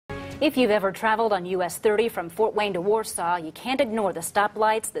If you've ever traveled on US 30 from Fort Wayne to Warsaw, you can't ignore the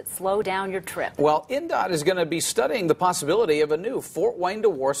stoplights that slow down your trip. Well, INDOT is going to be studying the possibility of a new Fort Wayne to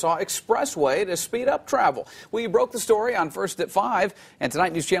Warsaw expressway to speed up travel. We broke the story on First at 5, and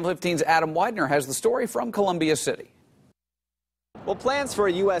tonight News Channel 15's Adam Widener has the story from Columbia City. Well, plans for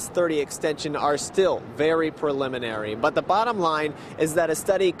a US 30 extension are still very preliminary, but the bottom line is that a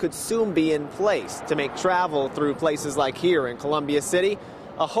study could soon be in place to make travel through places like here in Columbia City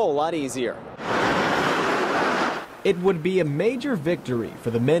a whole lot easier. It would be a major victory for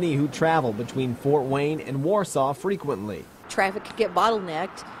the many who travel between Fort Wayne and Warsaw frequently. Traffic could get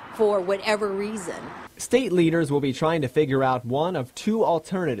bottlenecked for whatever reason. State leaders will be trying to figure out one of two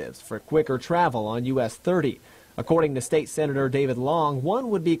alternatives for quicker travel on US 30. According to State Senator David Long, one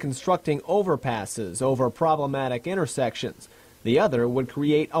would be constructing overpasses over problematic intersections. The other would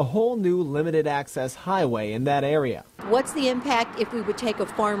create a whole new limited access highway in that area. What's the impact if we would take a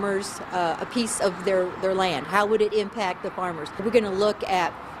farmer's a piece of their land? How would it impact the farmers? We're going to look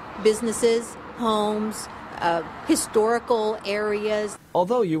at businesses, homes, historical areas.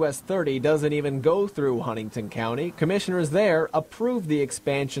 Although US 30 doesn't even go through Huntington County, commissioners there approved the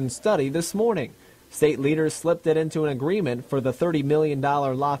expansion study this morning. State leaders slipped it into an agreement for the $30 million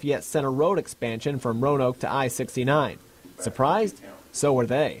Lafayette Center Road expansion from Roanoke to I-69. Surprised? So were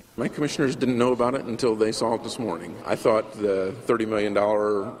they. My commissioners didn't know about it until they saw it this morning. I thought the $30 million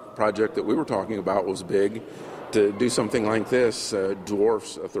project that we were talking about was big. To do something like this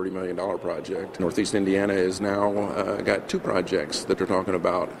dwarfs a $30 million project. Northeast Indiana has now got two projects that they're talking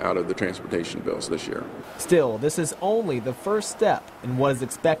about out of the transportation bills this year. Still, this is only the first step in what is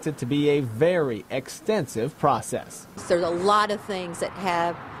expected to be a very extensive process. There's a lot of things that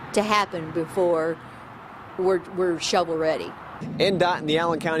have to happen before we're shovel ready. INDOT and the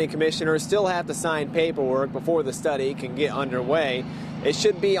Allen County Commissioners still have to sign paperwork before the study can get underway. It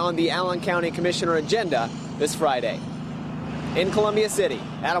should be on the Allen County Commissioner agenda this Friday. In Columbia City,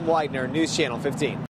 Adam Widener, News Channel 15.